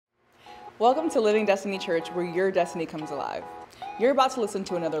Welcome to Living Destiny Church, where your destiny comes alive. You're about to listen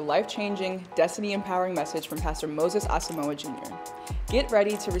to another life-changing, destiny-empowering message from Pastor Moses Asamoah Jr. Get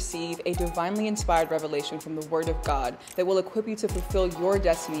ready to receive a divinely inspired revelation from the Word of God that will equip you to fulfill your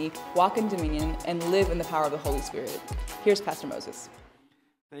destiny, walk in dominion, and live in the power of the Holy Spirit. Here's Pastor Moses.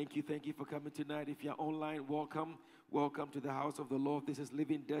 Thank you for coming tonight. If you're online, welcome. Welcome to the house of the Lord. This is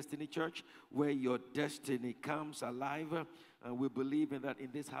Living Destiny Church, where your destiny comes alive. And we believe in that in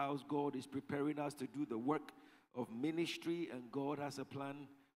this house, God is preparing us to do the work of ministry, and God has a plan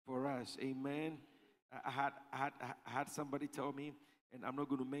for us. Amen. I had somebody tell me, and I'm not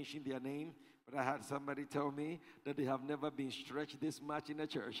going to mention their name, but I had somebody tell me that they have never been stretched this much in a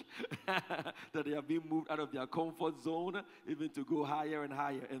church, that they have been moved out of their comfort zone, even to go higher and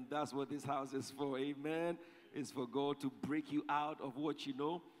higher. And that's what this house is for. Amen. It's for God to break you out of what you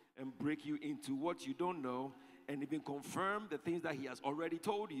know and break you into what you don't know, and even confirm the things that He has already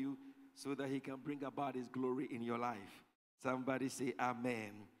told you, so that He can bring about His glory in your life. Somebody say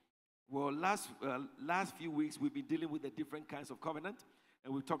amen. Well, last few weeks we've been dealing with the different kinds of covenant,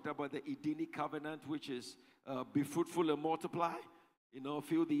 and we talked about the Edenic covenant, which is be fruitful and multiply,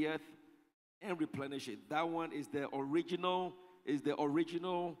 fill the earth and replenish it. That one is the original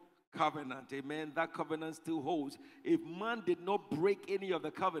covenant. Amen. That covenant still holds. If man did not break any of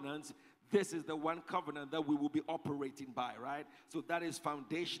the covenants, this is the one covenant that we will be operating by, right? So that is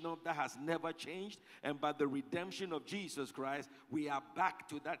foundational. That has never changed. And by the redemption of Jesus Christ, we are back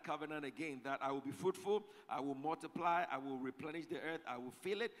to that covenant again, that I will be fruitful, I will multiply, I will replenish the earth, I will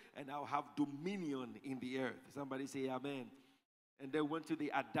fill it, and I'll have dominion in the earth. Somebody say amen. And then went to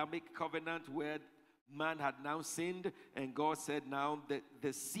the Adamic covenant, where man had now sinned, and God said, now that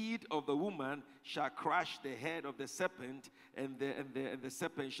the seed of the woman shall crush the head of the serpent, and the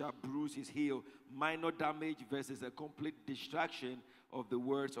serpent shall bruise his heel. Minor damage versus a complete destruction of the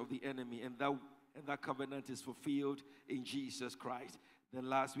words of the enemy. And that covenant is fulfilled in Jesus Christ. Then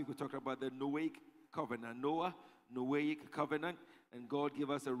last week we talked about the Noahic covenant. Noahic covenant. And God gave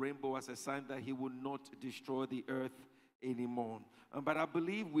us a rainbow as a sign that He would not destroy the earth anymore. But I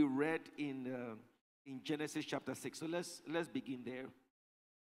believe we read in Genesis chapter 6. So let's begin there.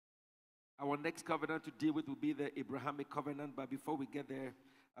 Our next covenant to deal with will be the Abrahamic covenant. But before we get there,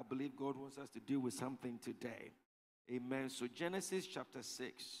 I believe God wants us to deal with something today. Amen. So Genesis chapter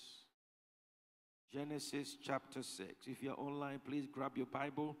 6. Genesis chapter 6. If you're online, please grab your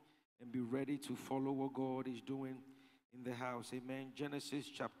Bible and be ready to follow what God is doing in the house. Amen. Genesis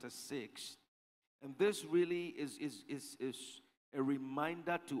chapter 6. And this really is a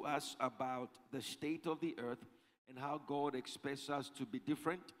reminder to us about the state of the earth and how God expects us to be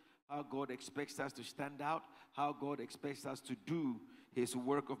different, how God expects us to stand out, how God expects us to do His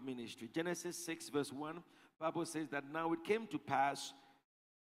work of ministry. Genesis 6 verse 1, Bible says that now it came to pass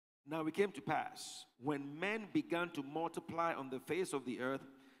when men began to multiply on the face of the earth,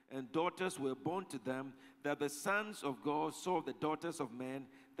 and daughters were born to them, that the sons of God saw the daughters of men,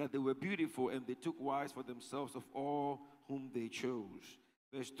 that they were beautiful, and they took wives for themselves of all whom they chose.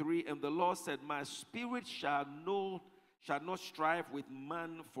 Verse 3, and the Lord said, my spirit shall not strive with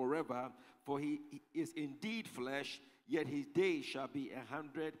man forever, for he is indeed flesh, yet his days shall be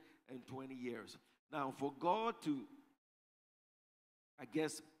 120 years. Now, for God to,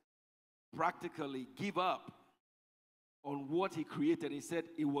 practically give up on what He created, He said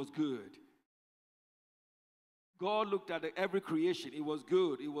it was good. God looked at every creation. It was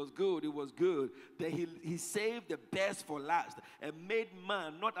good. It was good. It was good. Then he saved the best for last and made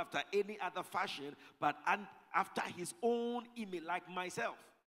man not after any other fashion, but after His own image, like myself.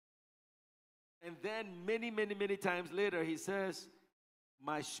 And then many times later, He says,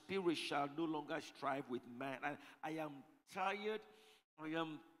 my spirit shall no longer strive with man. I am tired. I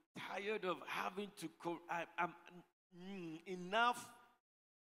am tired of having to. Enough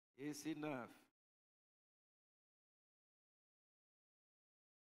is enough.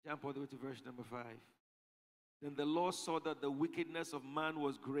 Jump all the way to verse number 5. Then the Lord saw that the wickedness of man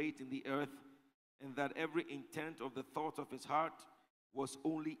was great in the earth, and that every intent of the thought of his heart was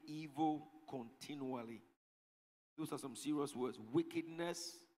only evil continually. Those are some serious words.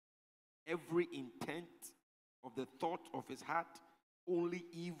 Wickedness, every intent of the thought of his heart, only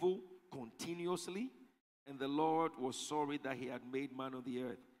evil continuously. And the Lord was sorry that He had made man on the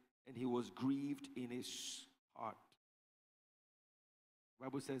earth, and He was grieved in His heart. The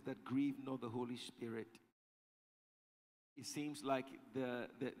Bible says that grieve not the Holy Spirit. It seems like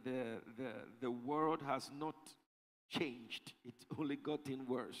the world has not changed. It's only gotten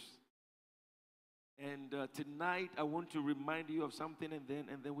worse. And tonight I want to remind you of something,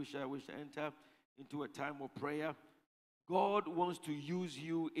 and then we shall enter into a time of prayer. God wants to use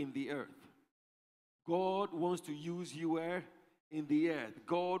you in the earth. God wants to use you where? In the earth.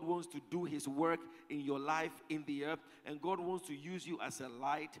 God wants to do his work in your life in the earth, and God wants to use you as a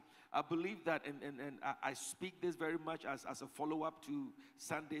light. I believe that, and I speak this very much as a follow-up to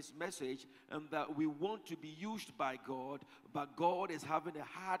Sunday's message, and that we want to be used by God, but God is having a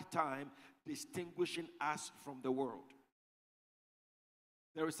hard time distinguishing us from the world.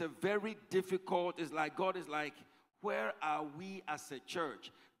 There is a very difficult, it's like God is like, where are we as a church?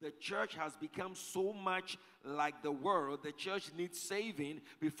 The church has become so much like the world. The church needs saving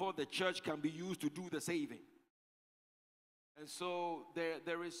before the church can be used to do the saving. And so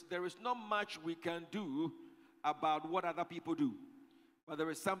there is not much we can do about what other people do. But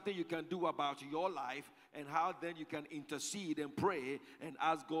there is something you can do about your life, and how then you can intercede and pray and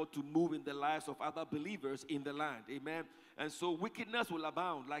ask God to move in the lives of other believers in the land. Amen. And so wickedness will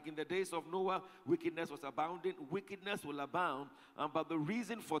abound. Like in the days of Noah, wickedness was abounding. Wickedness will abound. But the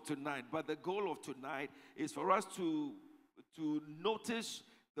reason for tonight, but the goal of tonight is for us to notice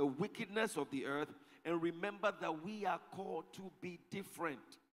the wickedness of the earth and remember that we are called to be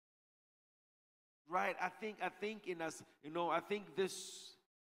different. Right? I think in us, I think this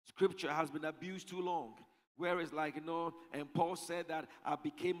scripture has been abused too long. Where it's like, and Paul said that I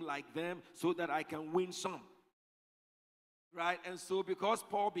became like them so that I can win some. Right? And so because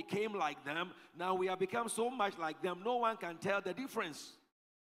Paul became like them, now we have become so much like them, no one can tell the difference.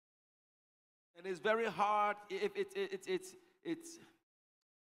 And it's very hard. It's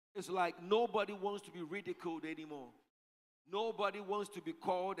like nobody wants to be ridiculed anymore. Nobody wants to be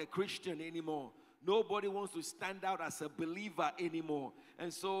called a Christian anymore. Nobody wants to stand out as a believer anymore.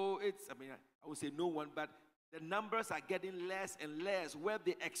 And so I would say no one, but the numbers are getting less and less, where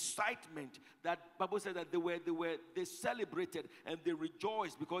the excitement that Bible said that they celebrated and they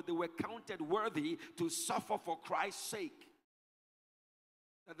rejoiced because they were counted worthy to suffer for Christ's sake.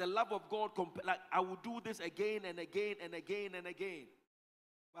 That the love of God, like I will do this again and again and again and again.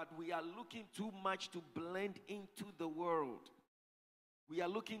 But we are looking too much to blend into the world. We are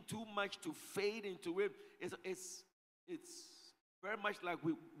looking too much to fade into it. It's very much like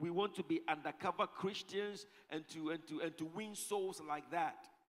we want to be undercover Christians and to win souls like that.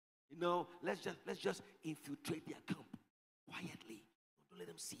 Let's just infiltrate their camp quietly. Don't let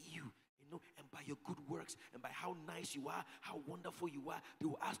them see you. And by your good works and by how nice you are, how wonderful you are, they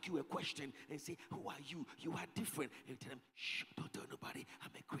will ask you a question and say, who are you? You are different. And you tell them, shh, don't tell nobody.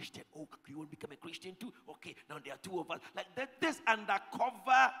 I'm a Christian. Oh, you want to become a Christian too? Okay, now there are two of us. Like this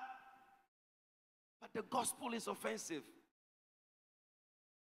undercover. But the gospel is offensive.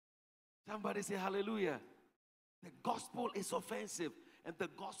 Somebody say hallelujah. The gospel is offensive, and the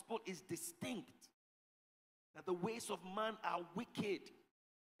gospel is distinct. That the ways of man are wicked.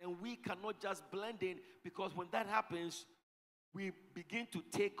 And we cannot just blend in, because when that happens, we begin to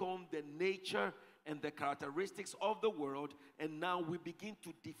take on the nature and the characteristics of the world, and now we begin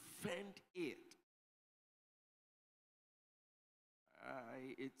to defend it.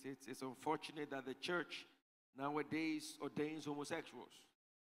 It's unfortunate that the church nowadays ordains homosexuals.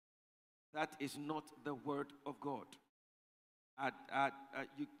 That is not the word of God.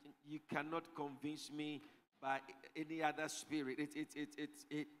 You cannot convince me by any other spirit.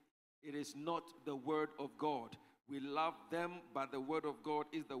 It is not the word of God. We love them, but the word of God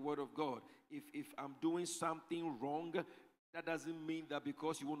is the word of God. If I'm doing something wrong, that doesn't mean that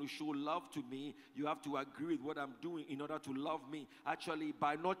because you want to show love to me, you have to agree with what I'm doing in order to love me. Actually,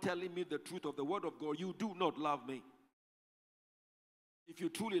 by not telling me the truth of the word of God, you do not love me. If you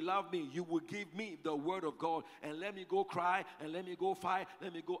truly love me, you will give me the word of God and let me go cry and let me go fight,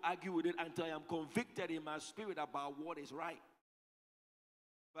 let me go argue with it until I am convicted in my spirit about what is right.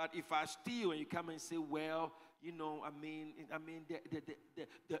 But if I steal and you come and say, well, the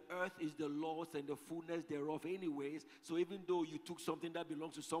earth is the Lord's and the fullness thereof anyways, so even though you took something that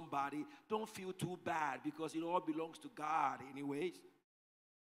belongs to somebody, don't feel too bad because it all belongs to God anyways.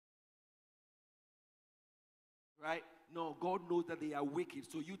 Right? No, God knows that they are wicked.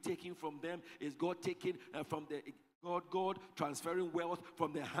 So you taking from them is God taking from the God transferring wealth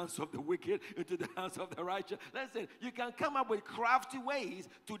from the hands of the wicked into the hands of the righteous. Listen, you can come up with crafty ways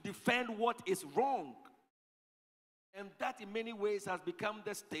to defend what is wrong. And that in many ways has become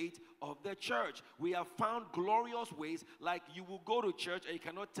the state of the church. We have found glorious ways, like you will go to church and you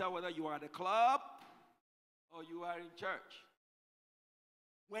cannot tell whether you are at a club or you are in church.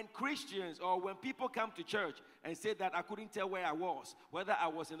 When Christians or when people come to church and say that I couldn't tell where I was, whether I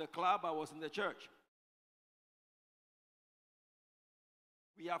was in the club or I was in the church,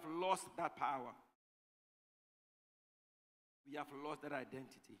 we have lost that power. We have lost that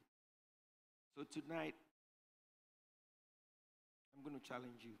identity. So tonight, I'm going to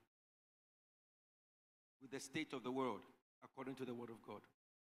challenge you. with the state of the world according to the word of God.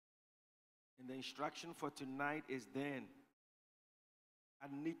 And the instruction for tonight is then, I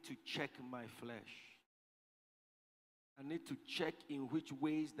need to check my flesh. I need to check in which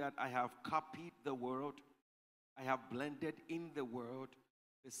ways that I have copied the world, I have blended in the world.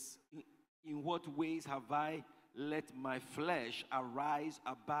 In what ways have I let my flesh arise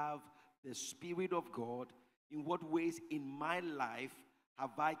above the Spirit of God? In what ways in my life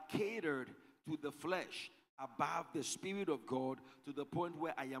have I catered to the flesh above the Spirit of God, to the point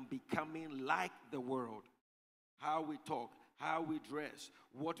where I am becoming like the world? How we talk, how we dress,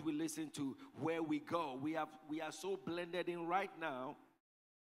 what we listen to, where we go. We are so blended in right now.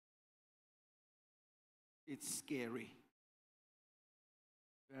 It's scary.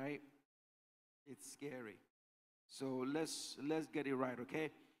 Right? It's scary. So let's get it right, okay?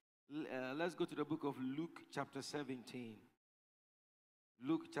 Let's go to the book of Luke chapter 17.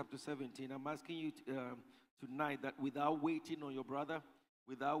 Luke chapter 17. I'm asking you tonight that without waiting on your brother,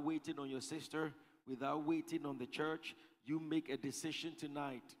 without waiting on your sister, without waiting on the church, you make a decision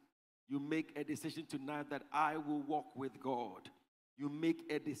tonight. You make a decision tonight that I will walk with God. You make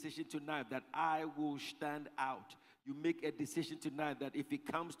a decision tonight that I will stand out. You make a decision tonight that if it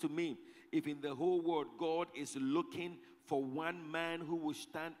comes to me, if in the whole world God is looking for one man who will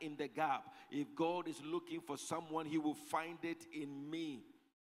stand in the gap, if God is looking for someone, he will find it in me.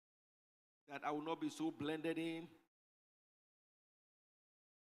 That I will not be so blended in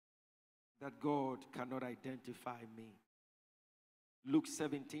that God cannot identify me. Luke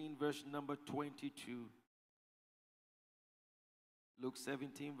 17, verse number 22. Luke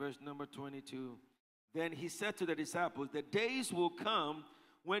 17, verse number 22. Then he said to the disciples, the days will come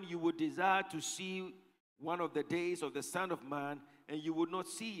when you would desire to see one of the days of the Son of Man, and you will not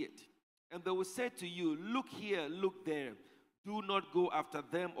see it. And they will say to you, look here, look there. Do not go after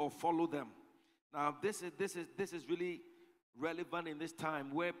them or follow them. Now, this is really relevant in this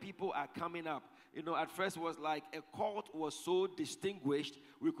time where people are coming up. You know, at first it was like a cult was so distinguished,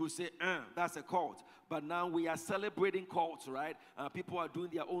 we could say, that's a cult. But now we are celebrating cults, right? People are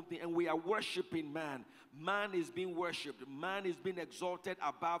doing their own thing, and we are worshiping man. Man is being worshipped. Man is being exalted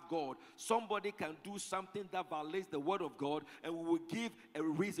above God. Somebody can do something that violates the word of God, and we will give a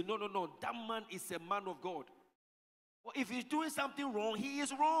reason. No, that man is a man of God. Well, if he's doing something wrong, he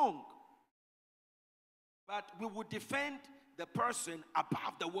is wrong. But we will defend the person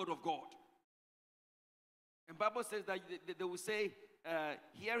above the word of God. And Bible says that they will say,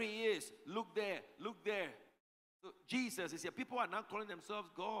 here he is, look there, look there. So Jesus is here. People are now calling themselves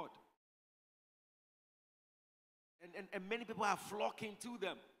God. And many people are flocking to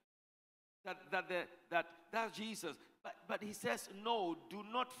them. That's Jesus. But he says, no, do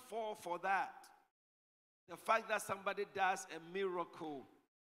not fall for that. The fact that somebody does a miracle.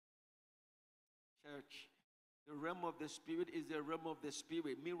 Church, the realm of the Spirit is the realm of the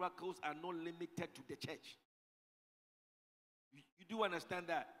Spirit. Miracles are not limited to the church. You do understand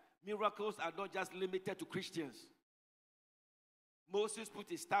that? Miracles are not just limited to Christians. Moses put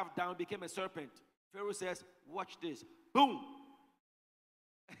his staff down, became a serpent. Pharaoh says, watch this. Boom!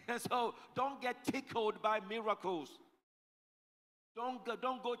 And so don't get tickled by miracles.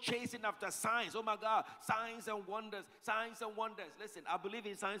 Don't go chasing after signs. Oh my God, signs and wonders, signs and wonders. Listen, I believe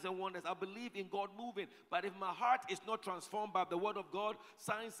in signs and wonders. I believe in God moving. But if my heart is not transformed by the word of God,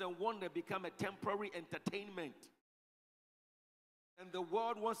 signs and wonders become a temporary entertainment. And the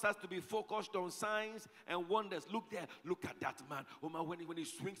world wants us to be focused on signs and wonders. Look there, look at that man. Oh man, when he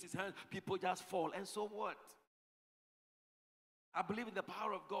swings his hand, people just fall. And so what? I believe in the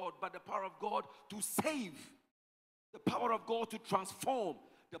power of God, but the power of God to save. The power of God to transform.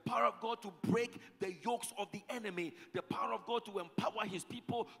 The power of God to break the yokes of the enemy. The power of God to empower his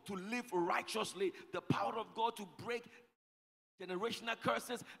people to live righteously. The power of God to break generational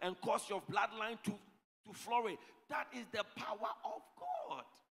curses and cause your bloodline to flourish. That is the power of God.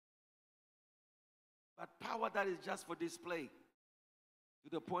 But power that is just for display. To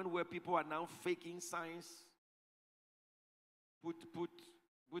the point where people are now faking signs.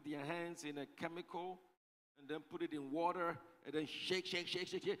 Put their hands in a chemical and then put it in water and then shake,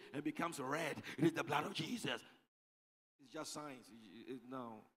 and it becomes red. It is the blood of Jesus. It's just science.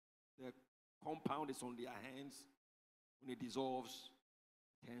 No. The compound is on their hands. When it dissolves,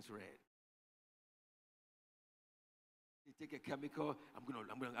 it turns red. They take a chemical, I'm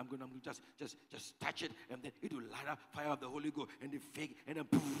gonna just touch it, and then it will light up fire of the Holy Ghost, and they fake, and then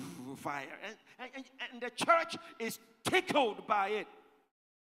poof, fire. And the church is tickled by it.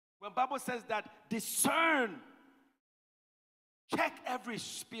 When Bible says that discern, check every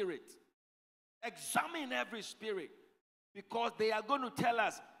spirit, examine every spirit, because they are going to tell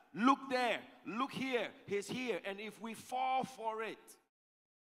us Look there. Look here. He's here. And if we fall for it,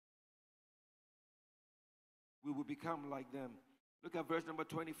 we will become like them. Look at verse number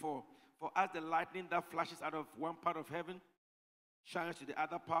 24. For as the lightning that flashes out of one part of heaven shines to the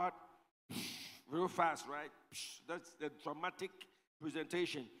other part, real fast, right? That's the dramatic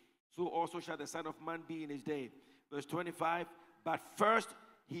presentation. So also shall the Son of Man be in his day. Verse 25. But first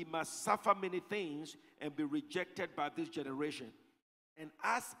he must suffer many things and be rejected by this generation. And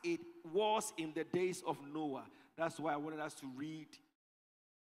as it was in the days of Noah, that's why I wanted us to read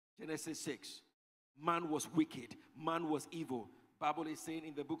Genesis 6. Man was wicked. Man was evil. Bible is saying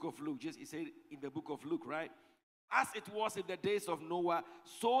in the book of Luke, just it said in the book of Luke, right? As it was in the days of Noah,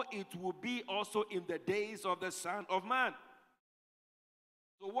 so it will be also in the days of the Son of Man.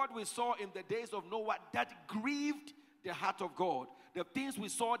 So what we saw in the days of Noah, that grieved the heart of God. The things we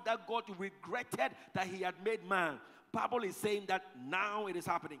saw that God regretted that he had made man. Bible is saying that now it is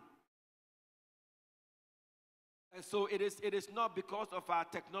happening. And so it is not because of our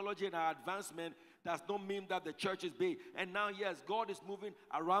technology and our advancement does not mean that the church is big. And now, yes, God is moving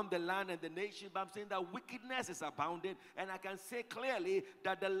around the land and the nation, but I'm saying that wickedness is abounding. And I can say clearly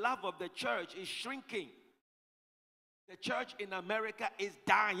that the love of the church is shrinking. The church in America is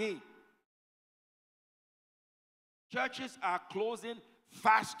dying. Churches are closing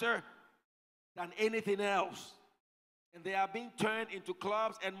faster than anything else. And they are being turned into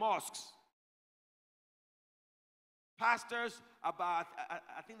clubs and mosques. Pastors, about,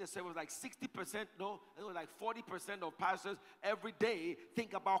 I think they said it was like 60%, no, it was like 40% of pastors every day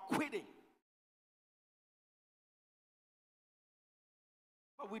think about quitting.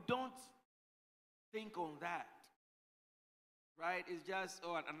 But we don't think on that, right? It's just,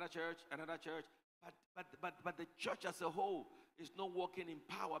 oh, another church. But the church as a whole is not walking in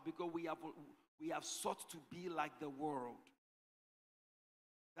power because we have sought to be like the world.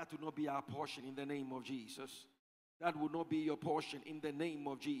 That will not be our portion in the name of Jesus. That will not be your portion in the name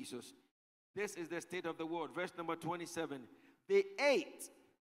of Jesus. This is the state of the world. Verse number 27. They ate,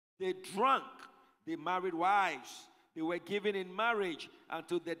 they drank, they married wives. They were given in marriage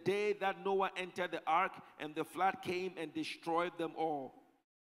until the day that Noah entered the ark and the flood came and destroyed them all.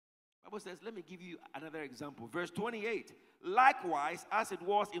 The Bible says, let me give you another example. Verse 28. Likewise, as it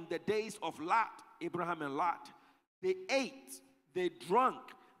was in the days of Lot, Abraham and Lot, they ate, they drank,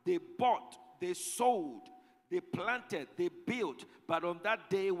 they bought, they sold, they planted, they built. But on that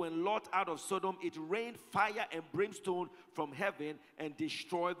day when Lot out of Sodom, it rained fire and brimstone from heaven and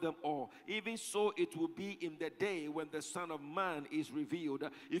destroyed them all. Even so it will be in the day when the Son of Man is revealed.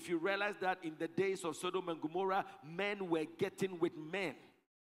 If you realize that in the days of Sodom and Gomorrah, men were getting with men.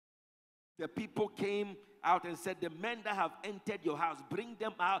 The people came out and said, the men that have entered your house, bring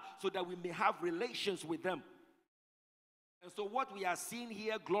them out so that we may have relations with them. And so what we are seeing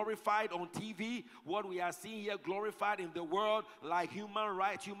here glorified on TV, what we are seeing here glorified in the world like human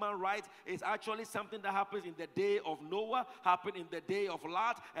rights is actually something that happens in the day of Noah, happened in the day of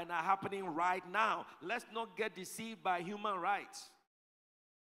Lot, and are happening right now. Let's not get deceived by human rights.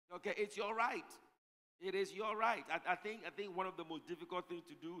 Okay, it's your right. It is your right. I think one of the most difficult things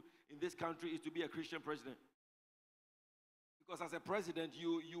to do in this country is to be a Christian president. Because as a president,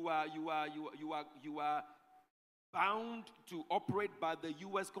 you are bound to operate by the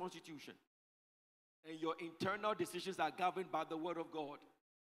U.S. Constitution. And your internal decisions are governed by the Word of God.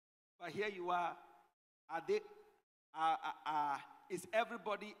 But here you are. Is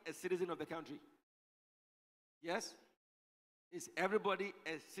everybody a citizen of the country? Yes? Is everybody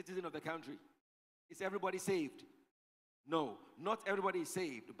a citizen of the country? Is everybody saved? No, not everybody is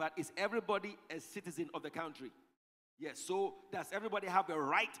saved, but is everybody a citizen of the country? Yes, so does everybody have a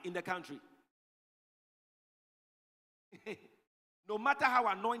right in the country? No matter how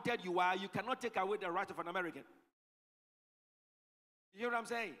anointed you are, you cannot take away the right of an American. You hear what I'm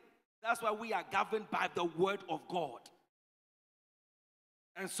saying? That's why we are governed by the Word of God.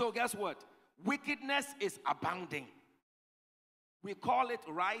 And so guess what? Wickedness is abounding. We call it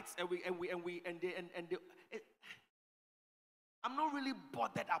rights, I'm not really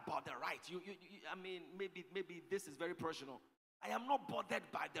bothered about the rights. I mean, maybe this is very personal. I am not bothered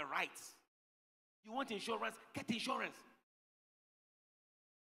by the rights. You want insurance? Get insurance.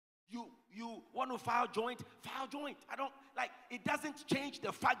 You want to file joint? File joint. It doesn't change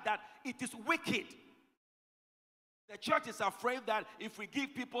the fact that it is wicked. The church is afraid that if we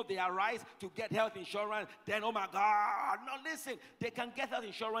give people their rights to get health insurance, then, oh my God, no, listen, they can get health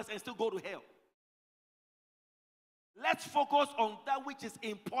insurance and still go to hell. Let's focus on that which is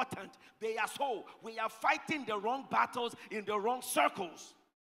important. They are so. We are fighting the wrong battles in the wrong circles.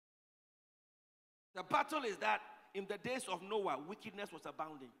 The battle is that in the days of Noah, wickedness was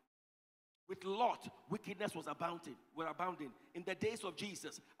abounding. With Lot, wickedness was abounding. In the days of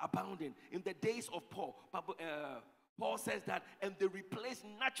Jesus, abounding. In the days of Paul, Paul says that, and they replaced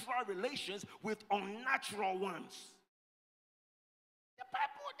natural relations with unnatural ones. The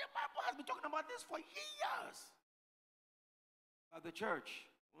Bible has been talking about this for years. But the church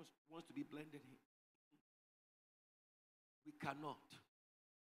wants to be blended in. We cannot.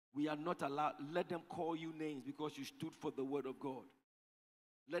 We are not allowed. Let them call you names because you stood for the word of God.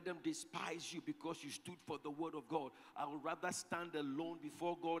 Let them despise you because you stood for the word of God. I would rather stand alone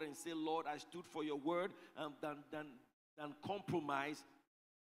before God and say, Lord, I stood for your word, than compromise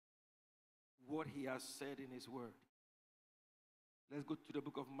what he has said in his word. Let's go to the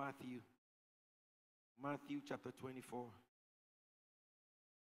book of Matthew. Matthew chapter 24.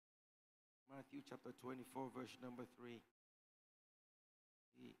 Matthew chapter 24, verse number 3.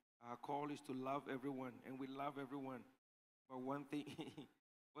 Our call is to love everyone, and we love everyone. But one thing,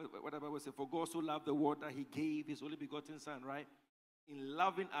 what the Bible says, for God so loved the world that he gave his only begotten son, right? In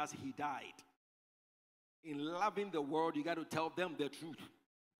loving us, he died. In loving the world, you got to tell them the truth.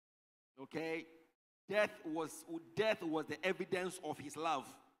 Okay? Death was the evidence of his love.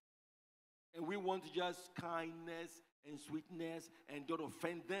 And we want just kindness and sweetness and don't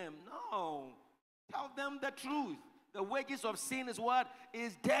offend them. No. Tell them the truth. The wages of sin is what?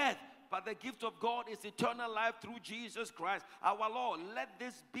 Is death. But the gift of God is eternal life through Jesus Christ, our Lord. Let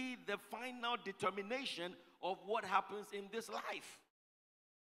this be the final determination of what happens in this life.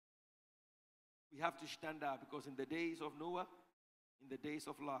 We have to stand up because in the days of Noah, in the days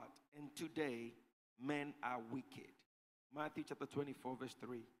of Lot, and today, men are wicked. Matthew chapter 24, verse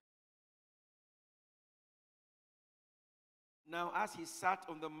 3. Now, as he sat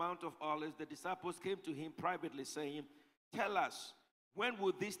on the Mount of Olives, the disciples came to him privately, saying, tell us, when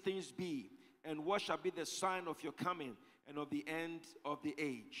will these things be? And what shall be the sign of your coming and of the end of the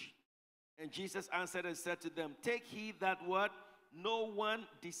age? And Jesus answered and said to them, take heed that what? No one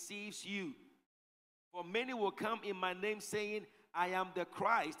deceives you. For many will come in my name, saying, I am the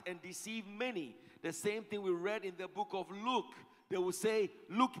Christ, and deceive many. The same thing we read in the book of Luke. They will say,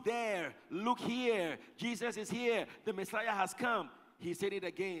 look there, look here. Jesus is here. The Messiah has come. He said it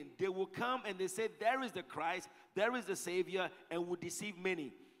again. They will come and they say, there is the Christ, there is the Savior, and will deceive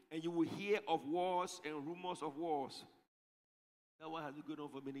many. And you will hear of wars and rumors of wars. That one has been going on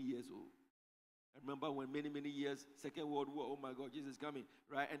for many years. I remember when many years, Second World War, oh my God, Jesus is coming,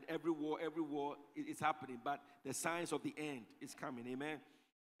 right? And every war is happening. But the signs of the end is coming, amen?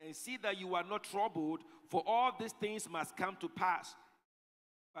 And see that you are not troubled, for all these things must come to pass.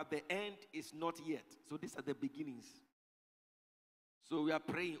 But the end is not yet. So these are the beginnings. So we are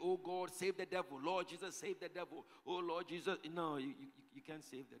praying, oh God, save the devil. Lord Jesus, save the devil. Oh Lord Jesus. No, you can't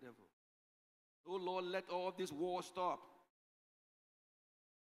save the devil. Oh Lord, let all this war stop.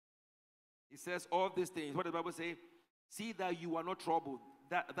 He says all these things. What does the Bible say? See that you are not troubled.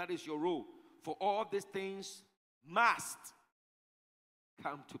 That is your role. For all these things must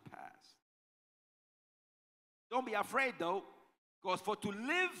come to pass. Don't be afraid though, because for to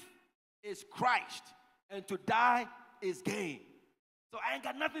live is Christ and to die is gain. So I ain't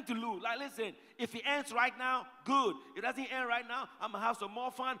got nothing to lose. Like, listen, if it ends right now, good. If it doesn't end right now, I'm going to have some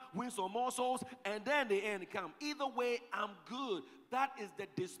more fun, win some more souls, and then the end come. Either way, I'm good. That is the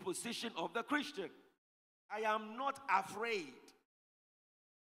disposition of the Christian. I am not afraid.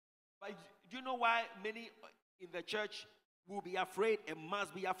 But do you know why many in the church will be afraid and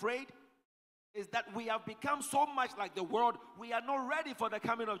must be afraid? Is that we have become so much like the world, we are not ready for the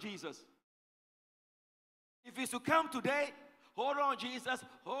coming of Jesus. If he's to come today, hold on, Jesus.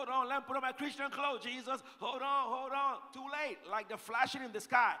 Hold on. Let me put on my Christian clothes, Jesus. Hold on. Too late. Like the flashing in the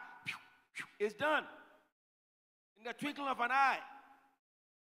sky. It's done. In the twinkling of an eye.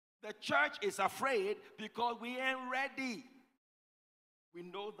 The church is afraid because we ain't ready. We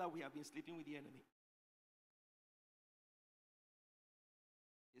know that we have been sleeping with the enemy.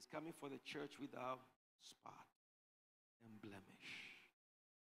 He's coming for the church without spot and blemish.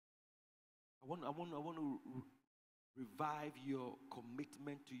 I want to revive your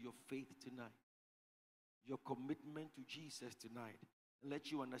commitment to your faith tonight. Your commitment to Jesus tonight. And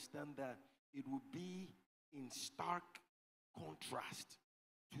let you understand that it will be in stark contrast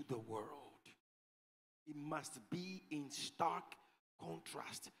to the world. It must be in stark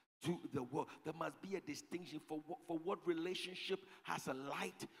contrast to the world. There must be a distinction for what relationship has a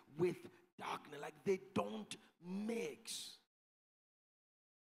light with darkness. Like they don't mix.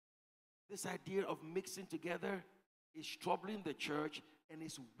 This idea of mixing together is troubling the church and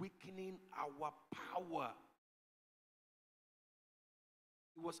is weakening our power.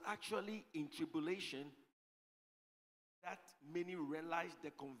 It was actually in tribulation that many realized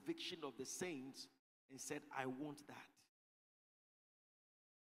the conviction of the saints and said, I want that.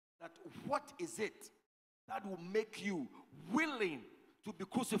 That what is it that will make you willing to be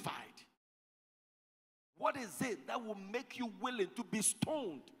crucified? What is it that will make you willing to be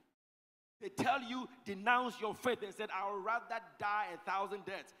stoned? They tell you, denounce your faith. They said, I would rather die 1,000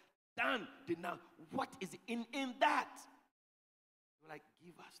 deaths than denounce. What is in that? You're like,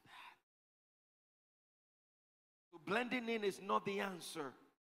 give us that. So blending in is not the answer.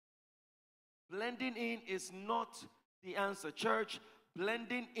 Blending in is not the answer. Church,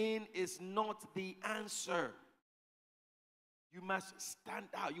 blending in is not the answer. You must stand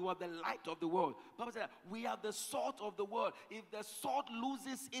out. You are the light of the world. Bible said, we are the salt of the world. If the salt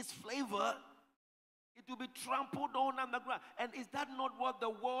loses its flavor, it will be trampled on the ground. And is that not what the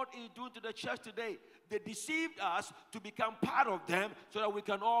world is doing to the church today? They deceived us to become part of them so that we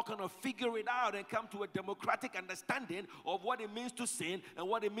can all kind of figure it out and come to a democratic understanding of what it means to sin and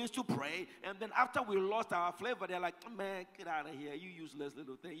what it means to pray. And then after we lost our flavor, they're like, man, get out of here. You useless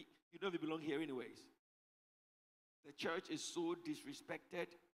little thing. You don't even belong here anyways. The church is so disrespected.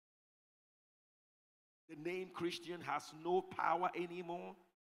 The name Christian has no power anymore.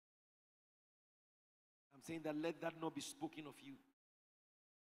 I'm saying that let that not be spoken of you.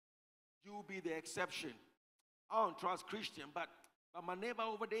 You be the exception. I don't trust Christian, but my neighbor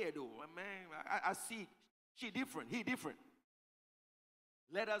over there, though, man, I see she different, he different.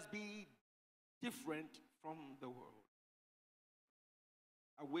 Let us be different from the world.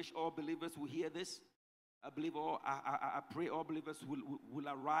 I wish all believers will hear this. I pray all believers will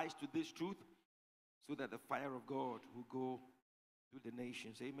arise to this truth so that the fire of God will go to the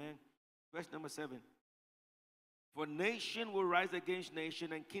nations. Amen. Verse number 7. For nation will rise against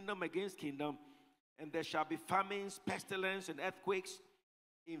nation and kingdom against kingdom, and there shall be famines, pestilence, and earthquakes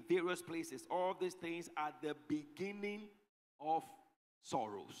in various places. All these things are the beginning of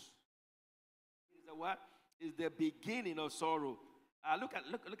sorrows. Is the what? Is the beginning of sorrow. Look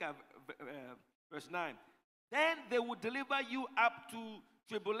at verse 9. Then they will deliver you up to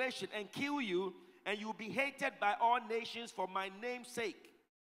tribulation and kill you, and you will be hated by all nations for my name's sake.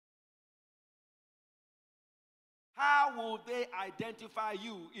 How will they identify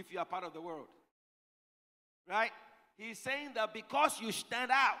you if you are part of the world? Right? He's saying that because you stand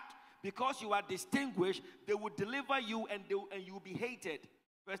out, because you are distinguished, they will deliver you and you will be hated.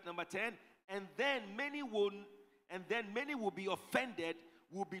 Verse number 10. And then many will be offended,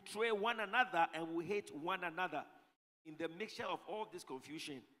 will betray one another, and will hate one another. In the mixture of all this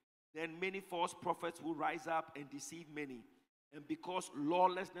confusion, then many false prophets will rise up and deceive many. And because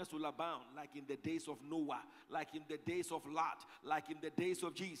lawlessness will abound, like in the days of Noah, like in the days of Lot, like in the days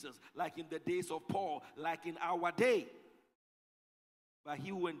of Jesus, like in the days of Paul, like in our day. But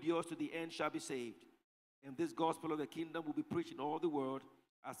he who endures to the end shall be saved. And this gospel of the kingdom will be preached in all the world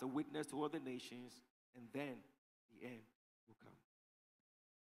as a witness to all the nations, and then the end will come.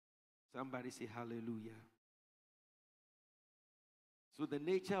 Somebody say hallelujah. So the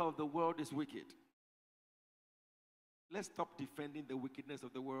nature of the world is wicked. Let's stop defending the wickedness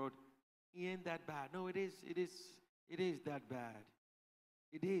of the world. It ain't that bad. No, it is that bad.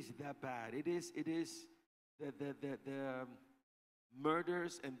 It is that bad. It is the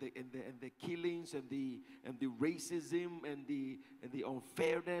murders and the killings and the racism and the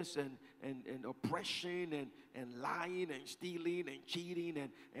unfairness and oppression and lying and stealing and cheating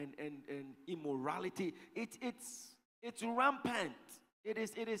and immorality. It's rampant. It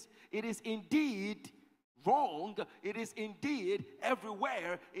is indeed wrong. It is indeed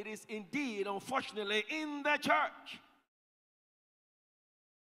everywhere. It is indeed, unfortunately, in the church.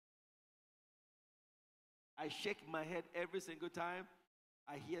 I shake my head every single time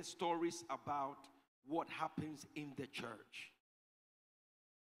I hear stories about what happens in the church.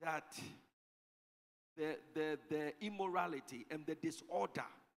 That the immorality and the disorder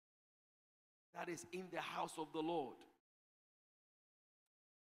that is in the house of the Lord.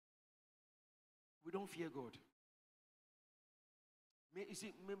 We don't fear God. You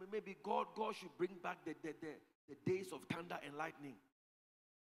see, maybe God should bring back the days of thunder and lightning.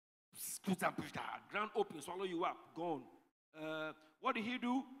 Ground open, swallow you up, gone. What did he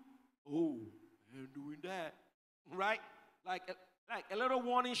do? Oh, I'm doing that. Right? Like a little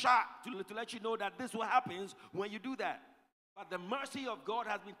warning shot to let you know that this will happen when you do that. But the mercy of God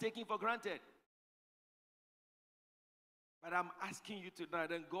has been taken for granted. But I'm asking you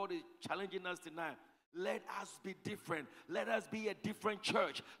tonight, and God is challenging us tonight. Let us be different. Let us be a different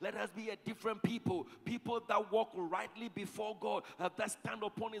church. Let us be a different people. People that walk rightly before God, that stand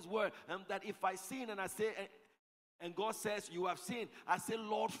upon His word. And that if I sin and I say, and God says, you have sinned, I say,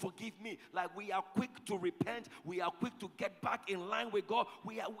 Lord, forgive me. Like, we are quick to repent. We are quick to get back in line with God.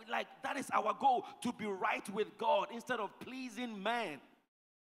 Like, that is our goal, to be right with God instead of pleasing man.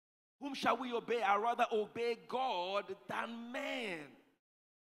 Whom shall we obey? I'd rather obey God than man.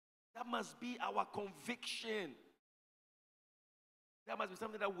 That must be our conviction. That must be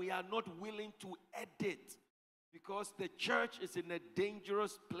something that we are not willing to edit, because the church is in a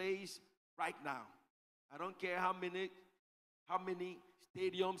dangerous place right now. I don't care how many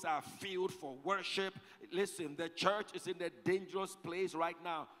stadiums are filled for worship. Listen, the church is in a dangerous place right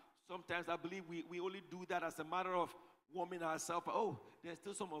now. Sometimes I believe we only do that as a matter of warming ourselves. Oh, there's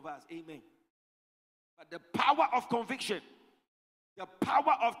still some of us. Amen. But the power of conviction, the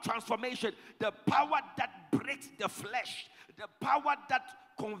power of transformation, the power that breaks the flesh, the power that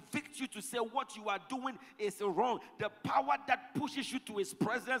convicts you to say what you are doing is wrong, the power that pushes you to his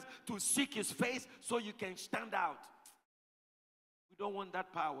presence to seek his face so you can stand out. We don't want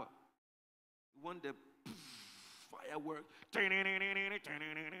that power. We want the firework.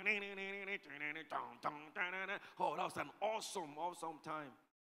 Oh, that was an awesome time.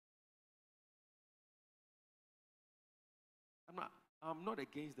 I'm not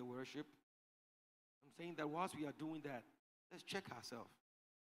against the worship. I'm saying that whilst we are doing that, let's check ourselves.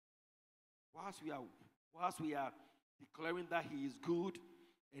 Whilst we are declaring that he is good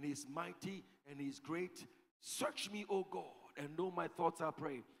and he's mighty and he's great, search me, O God, and know my thoughts, I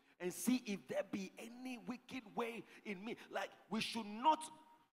pray, and see if there be any wicked way in me. Like, we should not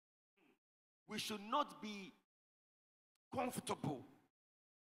be comfortable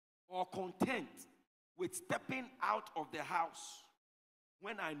or content with stepping out of the house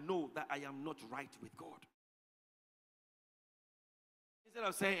when I know that I am not right with God. Instead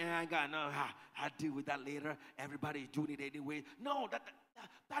of saying, I got no, I'll deal with that later. Everybody is doing it anyway. No,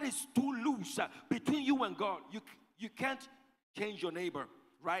 that is too loose between you and God. You can't change your neighbor,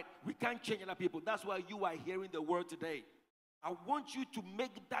 right? We can't change other people. That's why you are hearing the word today. I want you to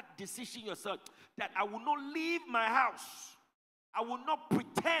make that decision yourself, that I will not leave my house. I will not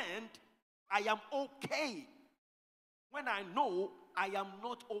pretend I am okay when I know I am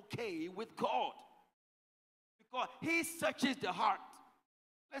not okay with God. Because he searches the heart.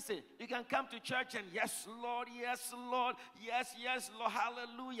 Listen, you can come to church and yes, Lord, yes, Lord, yes, Lord,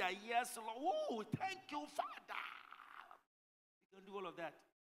 hallelujah, yes, Lord. Oh, thank you, Father. You can do all of that.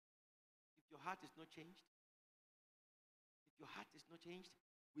 If your heart is not changed,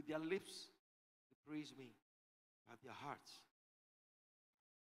 with their lips, they praise me, but their hearts.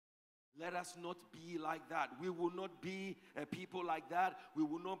 Let us not be like that. We will not be a people like that. We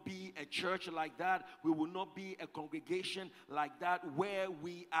will not be a church like that. We will not be a congregation like that where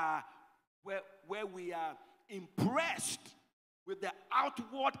we are impressed with the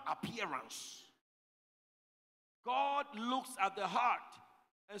outward appearance. God looks at the heart.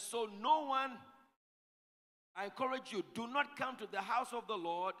 And so I encourage you, do not come to the house of the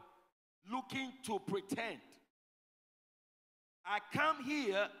Lord looking to pretend. I come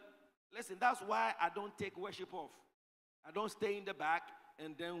here. Listen, that's why I don't take worship off. I don't stay in the back,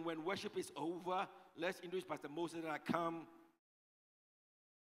 and then when worship is over, let's introduce Pastor Moses and I come.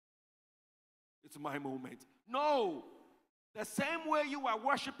 It's my moment. No. The same way you are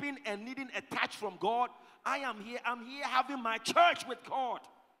worshiping and needing a touch from God, I am here. I'm here having my church with God,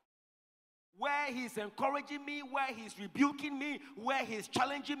 where he's encouraging me, where he's rebuking me, where he's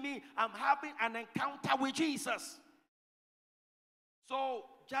challenging me. I'm having an encounter with Jesus. So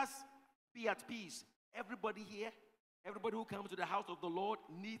just be at peace. Everybody here, everybody who comes to the house of the Lord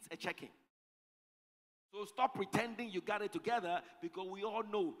needs a check-in. So stop pretending you got it together, because we all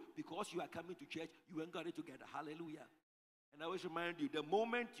know, because you are coming to church, you ain't got it together. Hallelujah. And I always remind you, the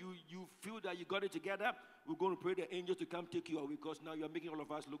moment you feel that you got it together, we're going to pray the angels to come take you away, because now you're making all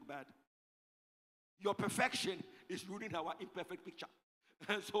of us look bad. Your perfection is ruining our imperfect picture.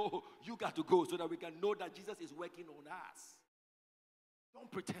 And so you got to go so that we can know that Jesus is working on us. Don't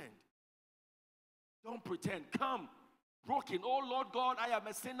pretend. Don't pretend. Come broken. Oh, Lord God, I am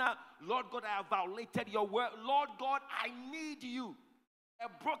a sinner. Lord God, I have violated your word. Lord God, I need you.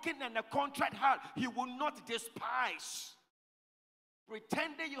 A broken and a contrite heart, he will not despise.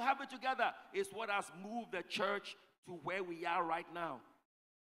 Pretending you have it together is what has moved the church to where we are right now.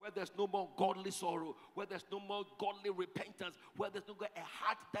 Where there's no more godly sorrow, where there's no more godly repentance, where there's no more a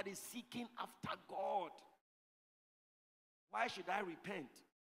heart that is seeking after God. Why should I repent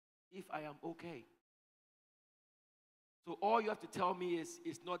if I am okay? So all you have to tell me is,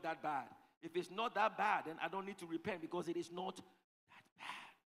 it's not that bad. If it's not that bad, then I don't need to repent, because it is not that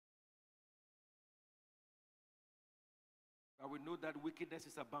bad. But we know that wickedness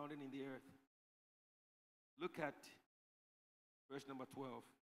is abounding in the earth. Look at verse number 12.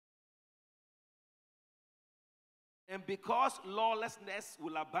 And because lawlessness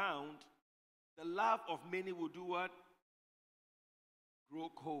will abound, the love of many will do what? Grow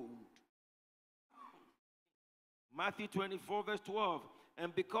cold. Matthew 24, verse 12.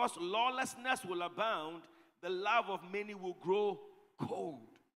 And because lawlessness will abound, the love of many will grow cold.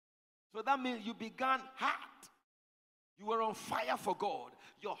 So that means you began hot. You were on fire for God.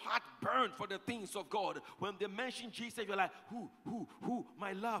 Your heart burned for the things of God. When they mention Jesus, you're like, who,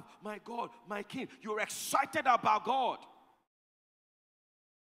 my love, my God, my King. You're excited about God.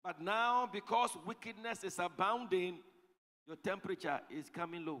 But now, because wickedness is abounding, your temperature is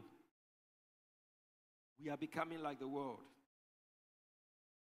coming low. We are becoming like the world.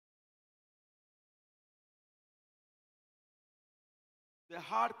 The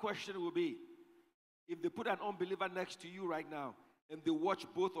hard question will be, if they put an unbeliever next to you right now and they watch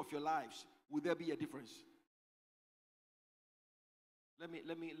both of your lives, will there be a difference? Let me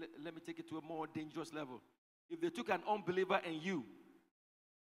take it to a more dangerous level. If they took an unbeliever and you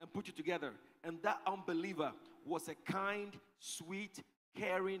and put you together, and that unbeliever was a kind, sweet,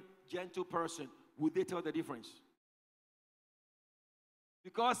 caring, gentle person, would they tell the difference?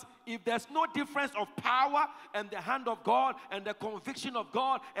 Because if there's no difference of power and the hand of God and the conviction of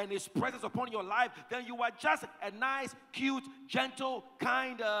God and His presence upon your life, then you are just a nice, cute, gentle,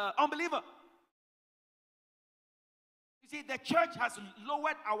 kind unbeliever. You see, the church has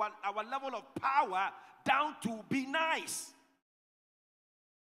lowered our level of power down to be nice.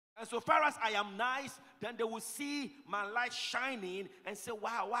 And so far as I am nice, then they will see my light shining and say,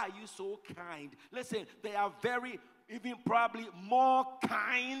 wow, why are you so kind? Listen, they are very, even probably more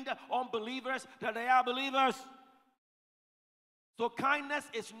kind unbelievers than they are believers. So kindness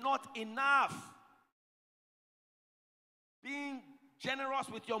is not enough. Being generous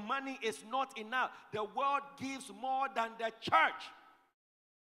with your money is not enough. The world gives more than the church.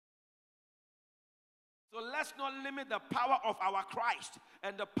 So let's not limit the power of our Christ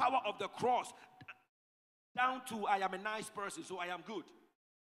and the power of the cross down to I am a nice person, so I am good.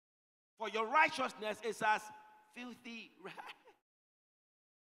 For your righteousness is as filthy rags.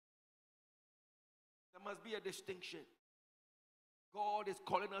 There must be a distinction. God is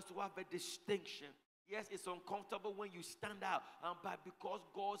calling us to have a distinction. Yes, it's uncomfortable when you stand out, but because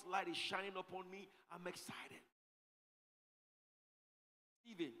God's light is shining upon me, I'm excited.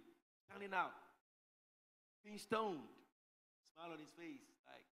 Stephen, standing out, being stoned, smile on his face,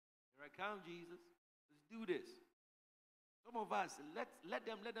 like, here I come, Jesus. Let's do this. Some of us, let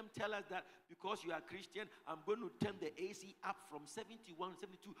them tell us that because you are Christian, I'm going to turn the AC up from 71,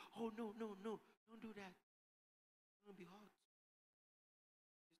 72. Oh, no, don't do that. It's going to be hot.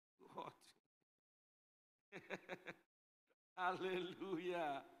 It's too hot.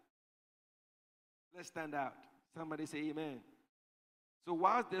 Hallelujah. Let's stand out. Somebody say amen. So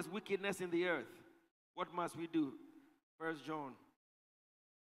whilst there's wickedness in the earth, what must we do? 1 John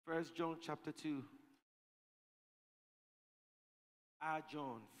chapter 2.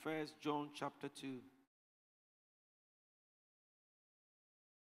 John, 1 John chapter 2.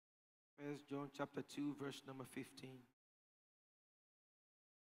 1 John chapter 2, verse number 15.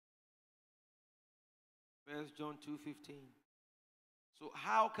 1 John 2:15. So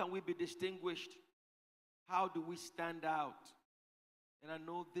how can we be distinguished? How do we stand out? And I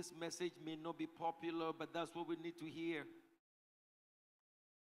know this message may not be popular, but that's what we need to hear.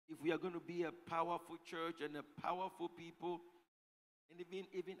 If we are going to be a powerful church and a powerful people, and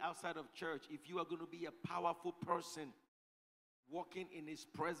even outside of church, if you are going to be a powerful person, walking in His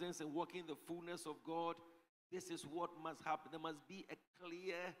presence and walking in the fullness of God, this is what must happen. There must be a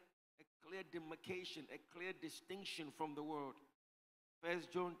clear demarcation, a clear distinction from the world. 1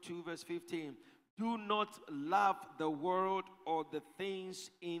 John 2 verse 15. Do not love the world or the things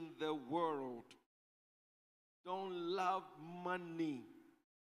in the world. Don't love money.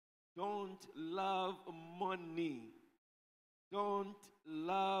 Don't love money. Don't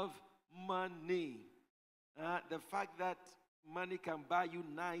love money. The fact that money can buy you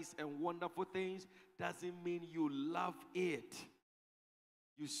nice and wonderful things doesn't mean you love it.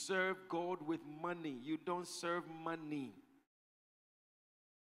 You serve God with money. You don't serve money.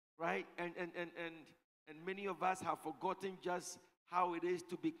 Right? And many of us have forgotten just how it is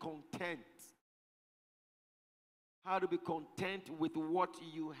to be content. How to be content with what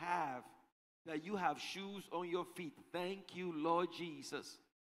you have. That you have shoes on your feet. Thank you, Lord Jesus.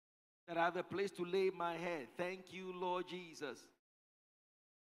 That I have a place to lay my head. Thank you, Lord Jesus.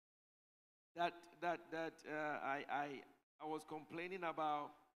 I was complaining about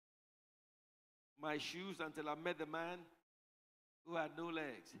my shoes until I met the man who had no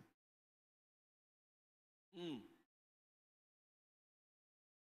legs. Mm.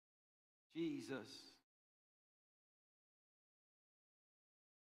 Jesus.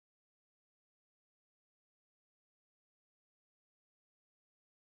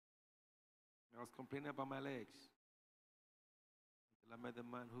 I was complaining about my legs until I met the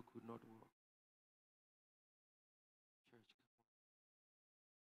man who could not walk. Church,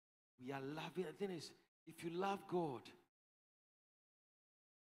 we are loving. The thing is, if you love God,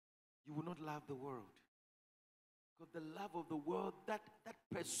 you will not love the world. Because the love of the world, that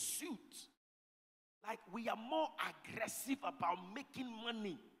pursuit, like we are more aggressive about making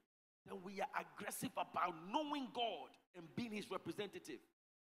money than we are aggressive about knowing God and being His representative.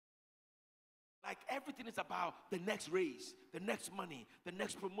 Like everything is about the next raise, the next money, the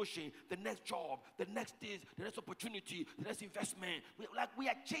next promotion, the next job, the next this, the next opportunity, the next investment. We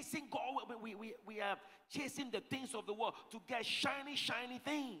are chasing God. We are chasing the things of the world to get shiny, shiny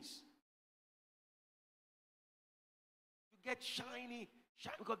things. To get shiny,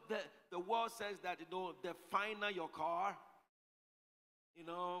 because the world says that, the finer your car, the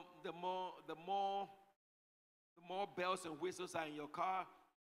more bells and whistles are in your car.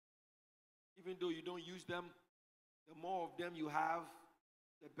 Even though you don't use them, the more of them you have,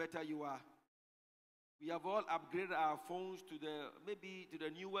 the better you are. We have all upgraded our phones to the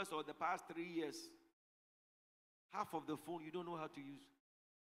newest or the past 3 years. Half of the phone you don't know how to use.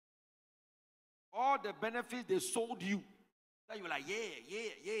 All the benefits they sold you, that you're like,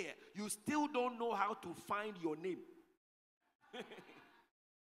 yeah. You still don't know how to find your name.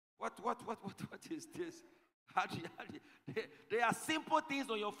 What is this? There are simple things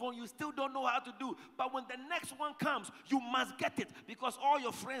on your phone you still don't know how to do. But when the next one comes, you must get it because all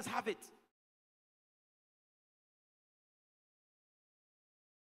your friends have it.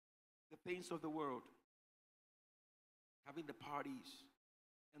 The things of the world, having the parties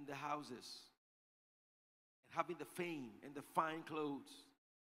and the houses, and having the fame and the fine clothes.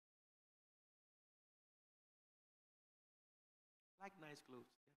 Like nice clothes.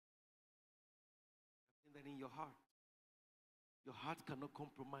 That in your heart cannot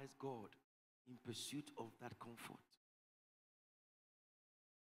compromise God in pursuit of that comfort.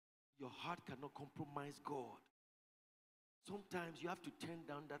 Your heart cannot compromise God. Sometimes you have to turn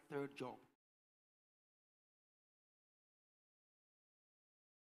down that third job.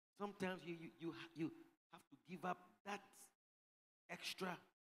 Sometimes you have to give up that extra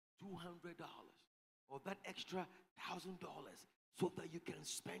 $200 or that extra $1,000 so that you can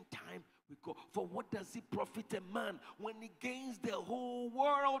spend time with God. For what does it profit a man when he gains the whole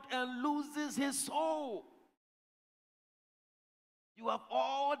world and loses his soul? You have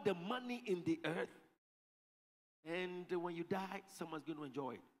all the money in the earth, and when you die, someone's going to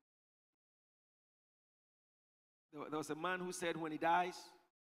enjoy it. There was a man who said when he dies,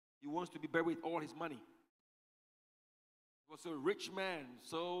 he wants to be buried with all his money. He was a rich man,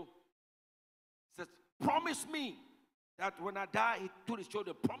 so he says, promise me that when I die, he told his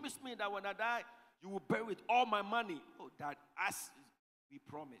children, promise me that when I die, you will bury with all my money. Oh, that as we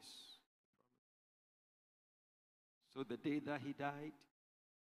promise. So the day that he died,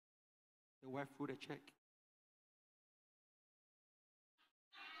 the wife wrote a check.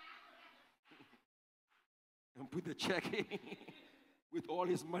 And put the check with all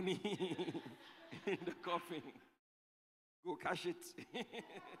his money in the coffin. Go cash it.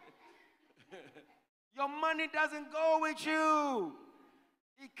 Your money doesn't go with you.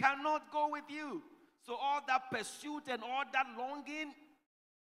 It cannot go with you. So all that pursuit and all that longing,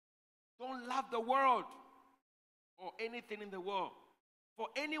 don't love the world or anything in the world. For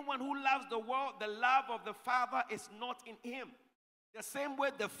anyone who loves the world, the love of the Father is not in him. The same way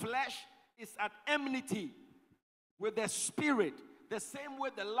the flesh is at enmity with the Spirit, the same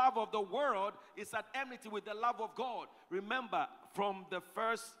way the love of the world is at enmity with the love of God. Remember, from the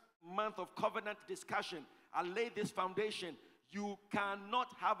first month of covenant discussion, I laid this foundation. You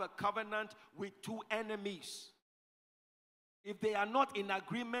cannot have a covenant with two enemies. If they are not in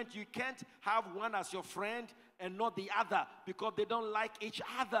agreement, you can't have one as your friend and not the other because they don't like each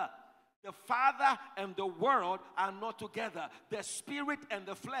other. The Father and the world are not together. The Spirit and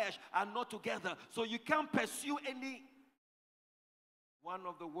the flesh are not together. So you can't pursue any one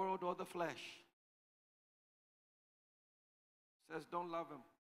of the world or the flesh. It says don't love him.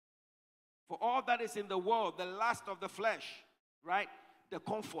 For all that is in the world, the lust of the flesh, right? The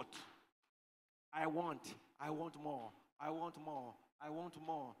comfort. I want more. I want more. I want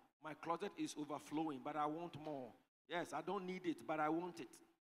more. My closet is overflowing, but I want more. Yes, I don't need it, but I want it.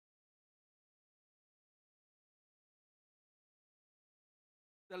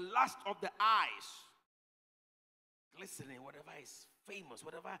 The lust of the eyes, glistening, whatever is famous,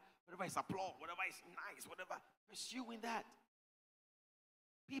 whatever is applause, whatever is nice, whatever, pursuing that.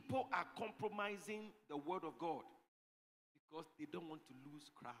 People are compromising the word of God because they don't want to lose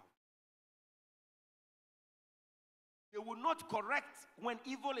crowd. They will not correct when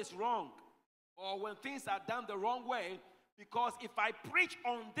evil is wrong or when things are done the wrong way, because if I preach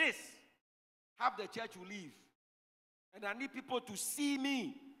on this, half the church will leave. And I need people to see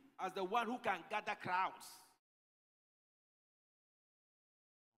me as the one who can gather crowds.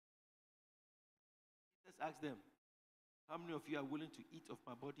 Let's ask them, how many of you are willing to eat of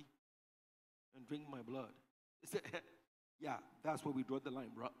my body and drink my blood? They said, yeah, that's where we draw the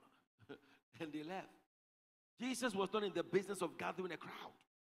line, bro. And they left. Jesus was not in the business of gathering a crowd.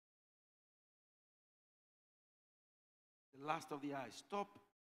 The last of the eyes. Stop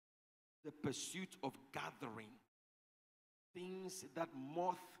the pursuit of gathering things that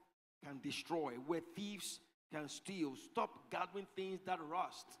moth can destroy, where thieves can steal. Stop gathering things that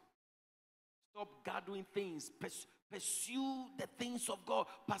rust. Stop gathering things. Pursue the things of God.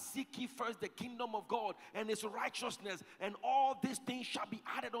 Seek ye first the kingdom of God and his righteousness, and all these things shall be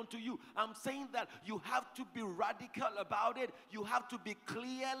added unto you. I'm saying that you have to be radical about it. You have to be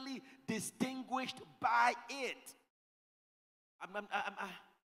clearly distinguished by it.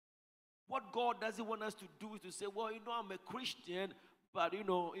 What God doesn't want us to do is to say, well, I'm a Christian, but you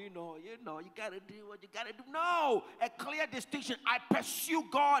gotta do what you gotta do. No, a clear distinction. I pursue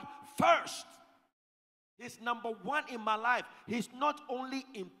God first. He's number one in my life. He's not only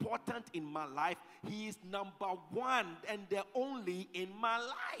important in my life, he is number one and the only in my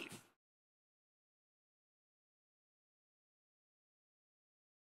life.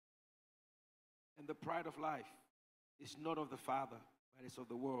 And the pride of life is not of the Father, but it's of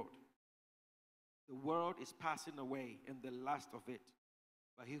the world. The world is passing away, and the last of it.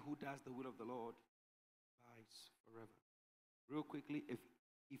 But he who does the will of the Lord abides forever. Real quickly,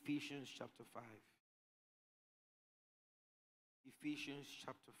 Ephesians chapter 5. Ephesians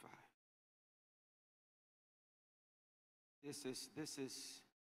chapter 5. This is,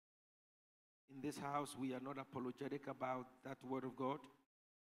 in this house, we are not apologetic about that word of God,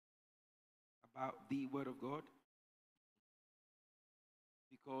 about the word of God,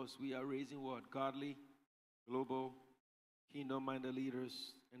 because we are raising what? Godly, global, kingdom-minded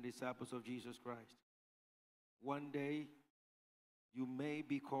leaders and disciples of Jesus Christ. One day, you may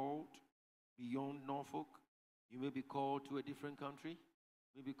be called beyond Norfolk. You may be called to a different country.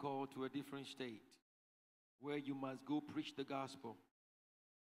 You may be called to a different state where you must go preach the gospel.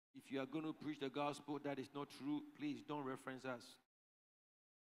 If you are going to preach the gospel that is not true, please don't reference us.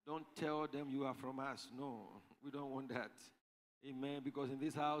 Don't tell them you are from us. No, we don't want that. Amen. Because in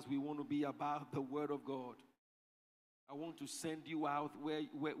this house, we want to be about the word of God. I want to send you out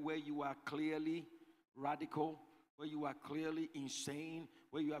where you are clearly radical, where you are clearly insane,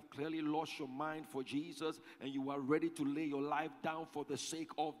 where you have clearly lost your mind for Jesus, and you are ready to lay your life down for the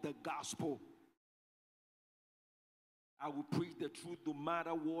sake of the gospel. I will preach the truth no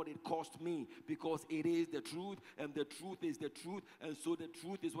matter what it costs me, because it is the truth, and the truth is the truth, and so the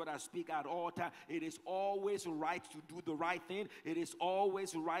truth is what I speak at all times. It is always right to do the right thing. It is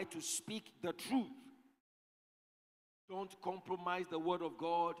always right to speak the truth. Don't compromise the word of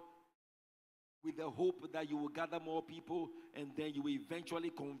God with the hope that you will gather more people and then you will eventually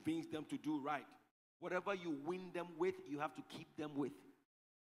convince them to do right. Whatever you win them with, you have to keep them with.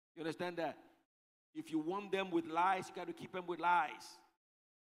 You understand that? If you want them with lies, you got to keep them with lies.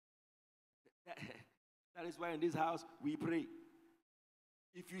 That is why in this house we pray.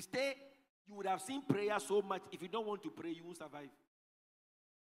 If you stay, you would have seen prayer so much. If you don't want to pray, you won't survive.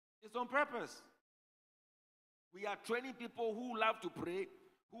 It's on purpose. We are training people who love to pray,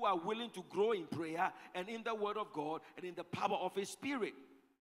 who are willing to grow in prayer and in the word of God and in the power of his spirit.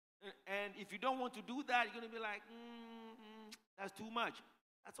 And if you don't want to do that, you're going to be like, that's too much.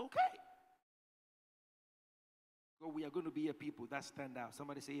 That's okay. So we are going to be a people that stand out.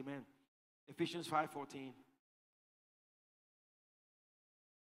 Somebody say amen. Ephesians 5:14.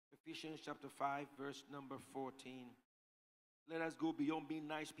 Ephesians chapter 5, verse number 14. Let us go beyond being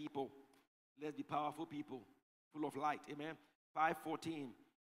nice people. Let's be powerful people, full of light. Amen. 5:14.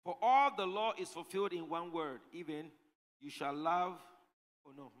 For all the law is fulfilled in one word, even you shall love.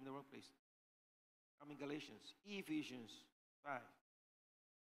 Oh no, I'm in the wrong place. I'm in Galatians. Ephesians 5,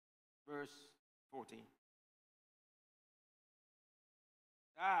 verse 14.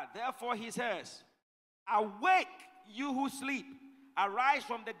 Therefore he says, awake, you who sleep, arise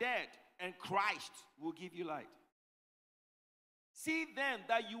from the dead, and Christ will give you light. See then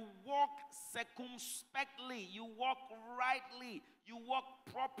that you walk circumspectly, you walk rightly, you walk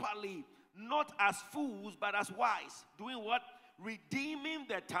properly, not as fools, but as wise. Doing what? redeeming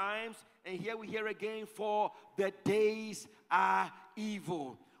the times, and here we hear again, for the days are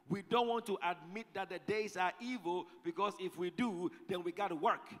evil. We don't want to admit that the days are evil, because if we do, then we got to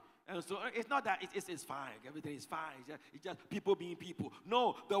work. And so it's not that it's fine. Everything is fine. It's just people being people.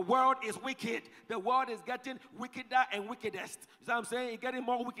 No, the world is wicked. The world is getting wickeder and wickedest. You know what I'm saying? It's getting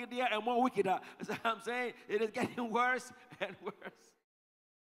more wickeder and more wickeder. You know what I'm saying? It is getting worse and worse.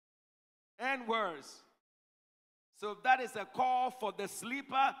 And worse. So that is a call for the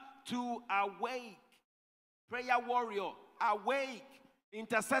sleeper to awake. Prayer warrior, awake.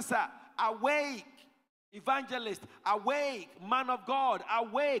 Intercessor, awake. Evangelist, awake. Man of God,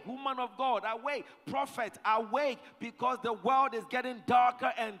 awake. Woman of God, awake. Prophet, awake. Because the world is getting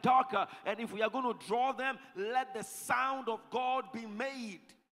darker and darker. And if we are going to draw them, let the sound of God be made.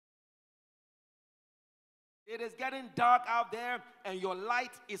 It is getting dark out there, and your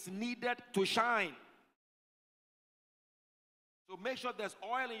light is needed to shine. So make sure there's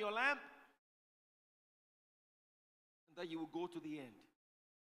oil in your lamp, and that you will go to the end.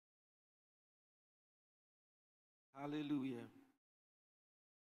 Hallelujah.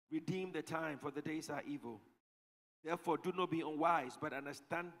 Redeem the time, for the days are evil. Therefore, do not be unwise, but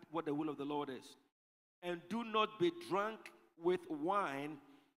understand what the will of the Lord is. And do not be drunk with wine,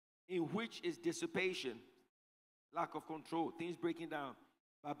 in which is dissipation, lack of control, things breaking down.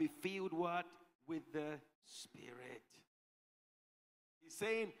 But be filled what? With the Spirit. He's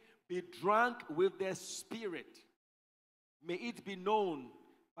saying, be drunk with the Spirit. May it be known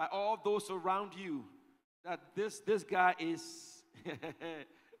by all those around you that this guy is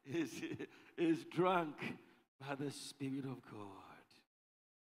drunk by the Spirit of God.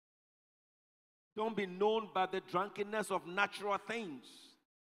 Don't be known by the drunkenness of natural things.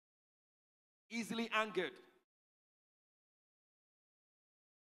 Easily angered.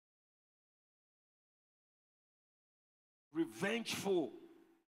 Revengeful.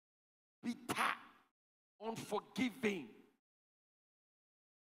 Bitter. Unforgiving.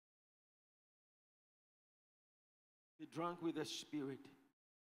 Be drunk with the Spirit.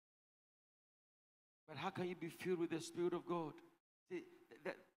 But how can you be filled with the Spirit of God? See,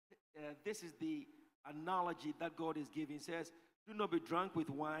 this is the analogy that God is giving. He says, do not be drunk with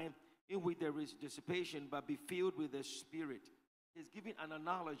wine, in which there is dissipation, but be filled with the Spirit. He's giving an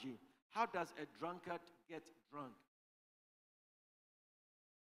analogy. How does a drunkard get drunk?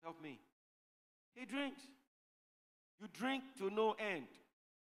 Help me. He drinks. You drink to no end,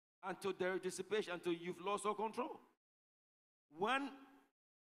 until there is dissipation, until you've lost all control. One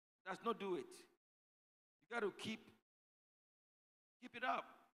does not do it. You got to keep it up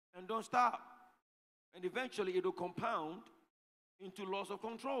and don't stop. And eventually it will compound into loss of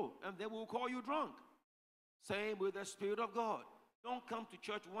control, and they will call you drunk. Same with the Spirit of God. Don't come to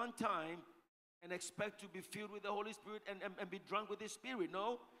church one time and expect to be filled with the Holy Spirit and be drunk with the Spirit.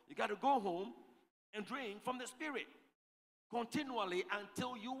 No, you got to go home and drink from the Spirit continually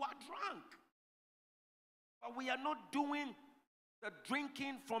until you are drunk. But we are not doing the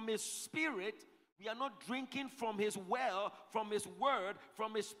drinking from His Spirit. We are not drinking from His well, from His word,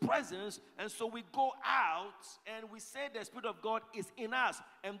 from His presence. And so we go out and we say the Spirit of God is in us.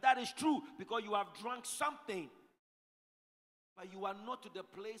 And that is true, because you have drunk something. But you are not to the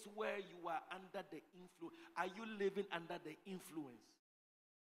place where you are under the influence. Are you living under the influence?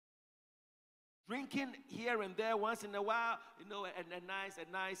 Drinking here and there once in a while, you know, a nice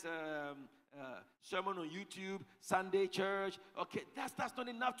sermon on YouTube, Sunday church. Okay, that's not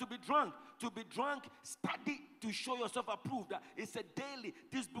enough to be drunk. To be drunk, study to show yourself approved. It's a daily,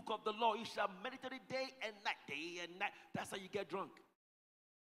 this book of the law, you shall meditate day and night, day and night. That's how you get drunk.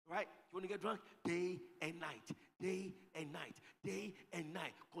 Right? You want to get drunk? Day and night, day and night, day and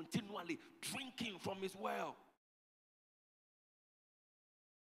night. Continually drinking from His well.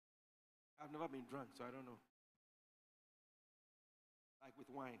 I've never been drunk, so I don't know. Like with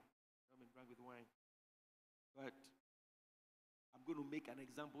wine. I've been drunk with wine. But I'm going to make an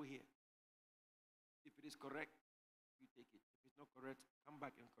example here. If it is correct, you take it. If it's not correct, come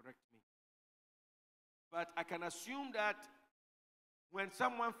back and correct me. But I can assume that when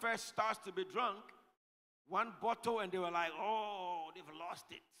someone first starts to be drunk, one bottle and they were like, oh, they've lost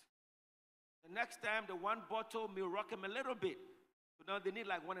it. The next time, the one bottle may rock them a little bit. So now they need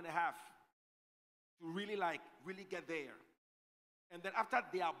like 1.5 to really get there. And then after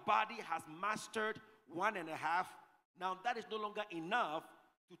their body has mastered 1.5, now that is no longer enough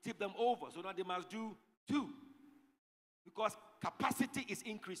to tip them over. So now they must do 2, because capacity is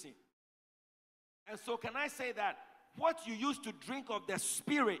increasing. And so can I say that what you used to drink of the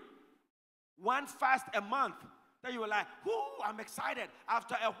Spirit, one fast a month, that you were like, whoo, I'm excited.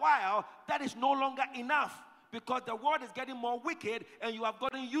 After a while, that is no longer enough, because the world is getting more wicked and you have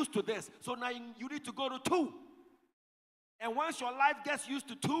gotten used to this. So now you need to go to 2. And once your life gets used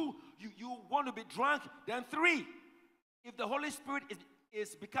to 2, you want to be drunk, then 3. If the Holy Spirit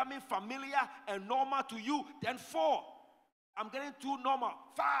is becoming familiar and normal to you, then 4. I'm getting too normal.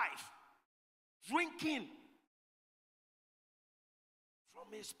 5. Drinking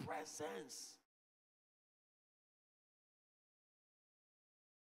from his presence.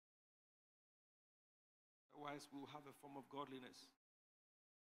 Otherwise, we'll have a form of godliness.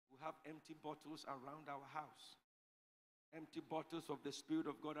 We'll have empty bottles around our house. Empty bottles of the Spirit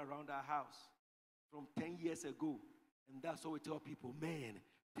of God around our house from 10 years ago. And that's what we tell people, man,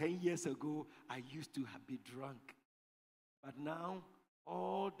 10 years ago, I used to be drunk. But now,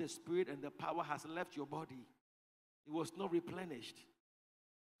 all the Spirit and the power has left your body. It was not replenished.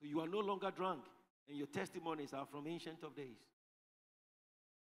 So you are no longer drunk. And your testimonies are from Ancient of Days.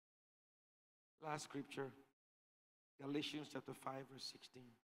 Last scripture, Galatians chapter 5, verse 16.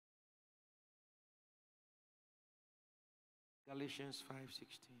 Galatians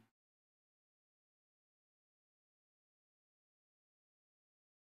 5:16.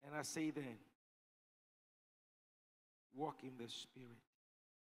 And I say then, walk in the Spirit.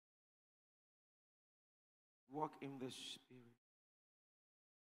 Walk in the Spirit.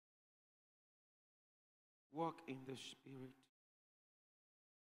 Walk in the Spirit.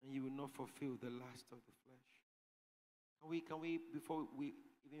 And you will not fulfill the lust of the flesh. Can we before we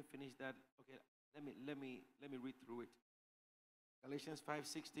even finish that, okay, let me read through it. Galatians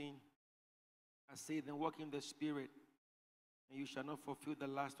 5:16. I say then, walk in the Spirit, and you shall not fulfill the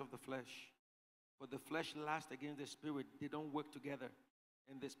lust of the flesh. For the flesh lusts against the Spirit. They don't work together.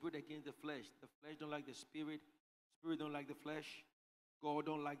 And the Spirit against the flesh. The flesh don't like the Spirit. Spirit don't like the flesh. God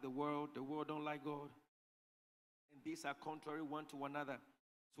don't like the world don't like God. And these are contrary one to another,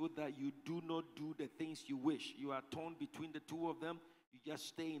 so that you do not do the things you wish. You are torn between the two of them. You just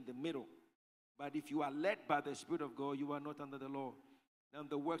stay in the middle. But if you are led by the Spirit of God, you are not under the law. And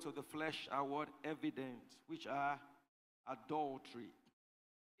the works of the flesh are what? Evident, which are adultery.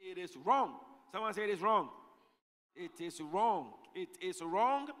 It is wrong. Someone say it is wrong. It is wrong. It is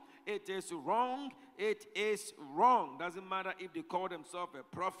wrong. It is wrong. It is wrong. Doesn't matter if they call themselves a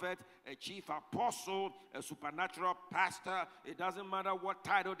prophet, a chief apostle, a supernatural pastor. It doesn't matter what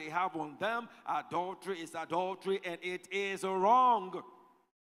title they have on them. Adultery is adultery, and it is wrong.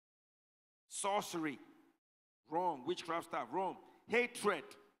 Sorcery, wrong. Witchcraft stuff, wrong. Hatred,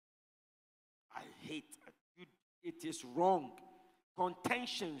 I hate. It is wrong.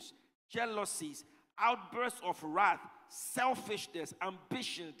 Contentions, jealousies, outbursts of wrath, selfishness,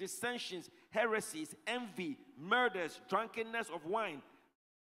 ambitions, dissensions, heresies, envy, murders, drunkenness of wine,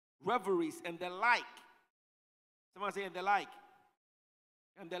 revelries, and the like. Someone say, and the like.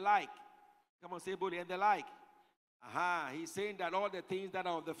 And the like. Come on, say, buddy, and the like. Aha, he's saying that all the things that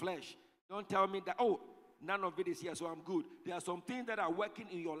are of the flesh. Don't tell me that, oh, none of it is here, so I'm good. There are some things that are working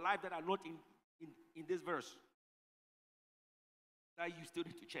in your life that are not in this verse. That you still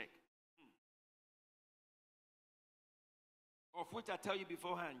need to check. Of which I tell you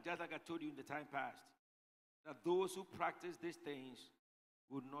beforehand, just like I told you in the time past, that those who practice these things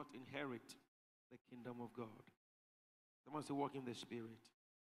will not inherit the kingdom of God. Someone say, walk in the Spirit.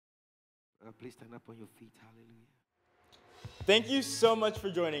 Please stand up on your feet. Hallelujah. Thank you so much for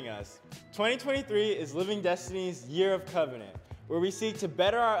joining us. 2023 is Living Destiny's Year of Covenant, where we seek to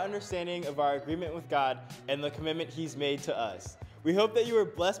better our understanding of our agreement with God and the commitment He's made to us. We hope that you were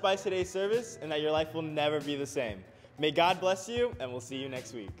blessed by today's service and that your life will never be the same. May God bless you, and we'll see you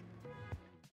next week.